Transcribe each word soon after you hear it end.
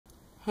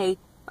Hey,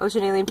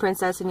 Ocean Alien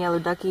Princess and Yellow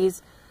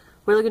Duckies.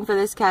 We're looking for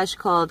this cache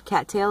called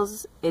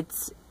Cattails.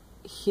 It's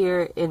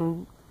here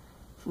in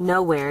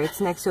nowhere.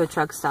 It's next to a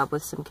truck stop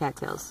with some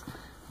cattails.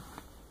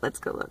 Let's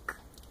go look.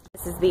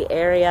 This is the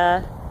area,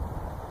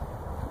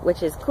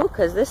 which is cool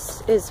because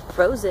this is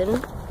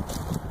frozen.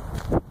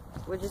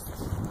 We're just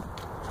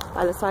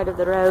by the side of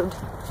the road.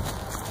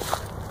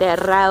 The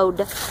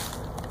road.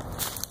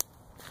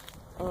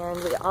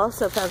 And we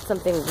also found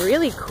something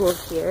really cool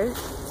here.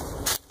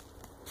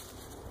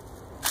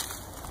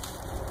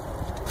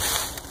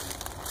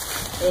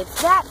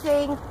 It's that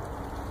thing.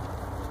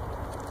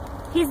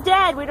 He's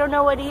dead. We don't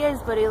know what he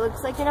is, but he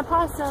looks like an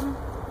opossum.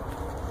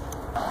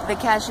 The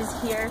cache is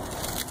here.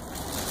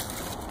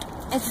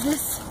 It's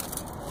this.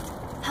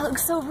 That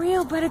looks so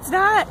real, but it's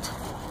not.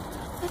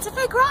 It's a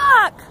big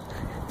rock.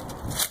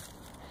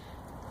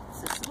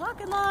 It's just lock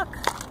and lock.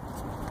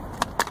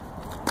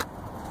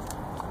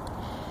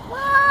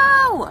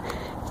 Wow!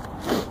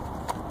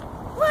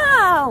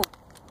 Wow!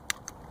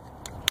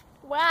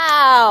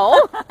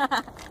 Wow!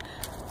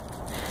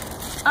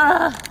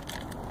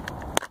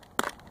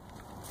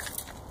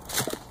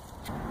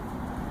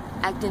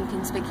 Act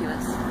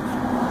inconspicuous.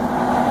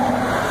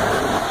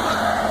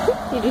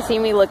 Did you see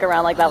me look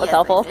around like that was Yes,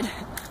 helpful?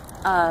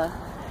 I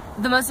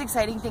did. The most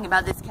exciting thing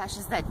about this cache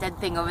is that dead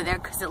thing over there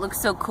because it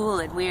looks so cool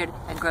and weird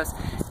and gross.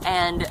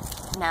 And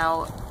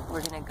now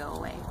we're gonna go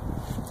away.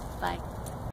 Bye.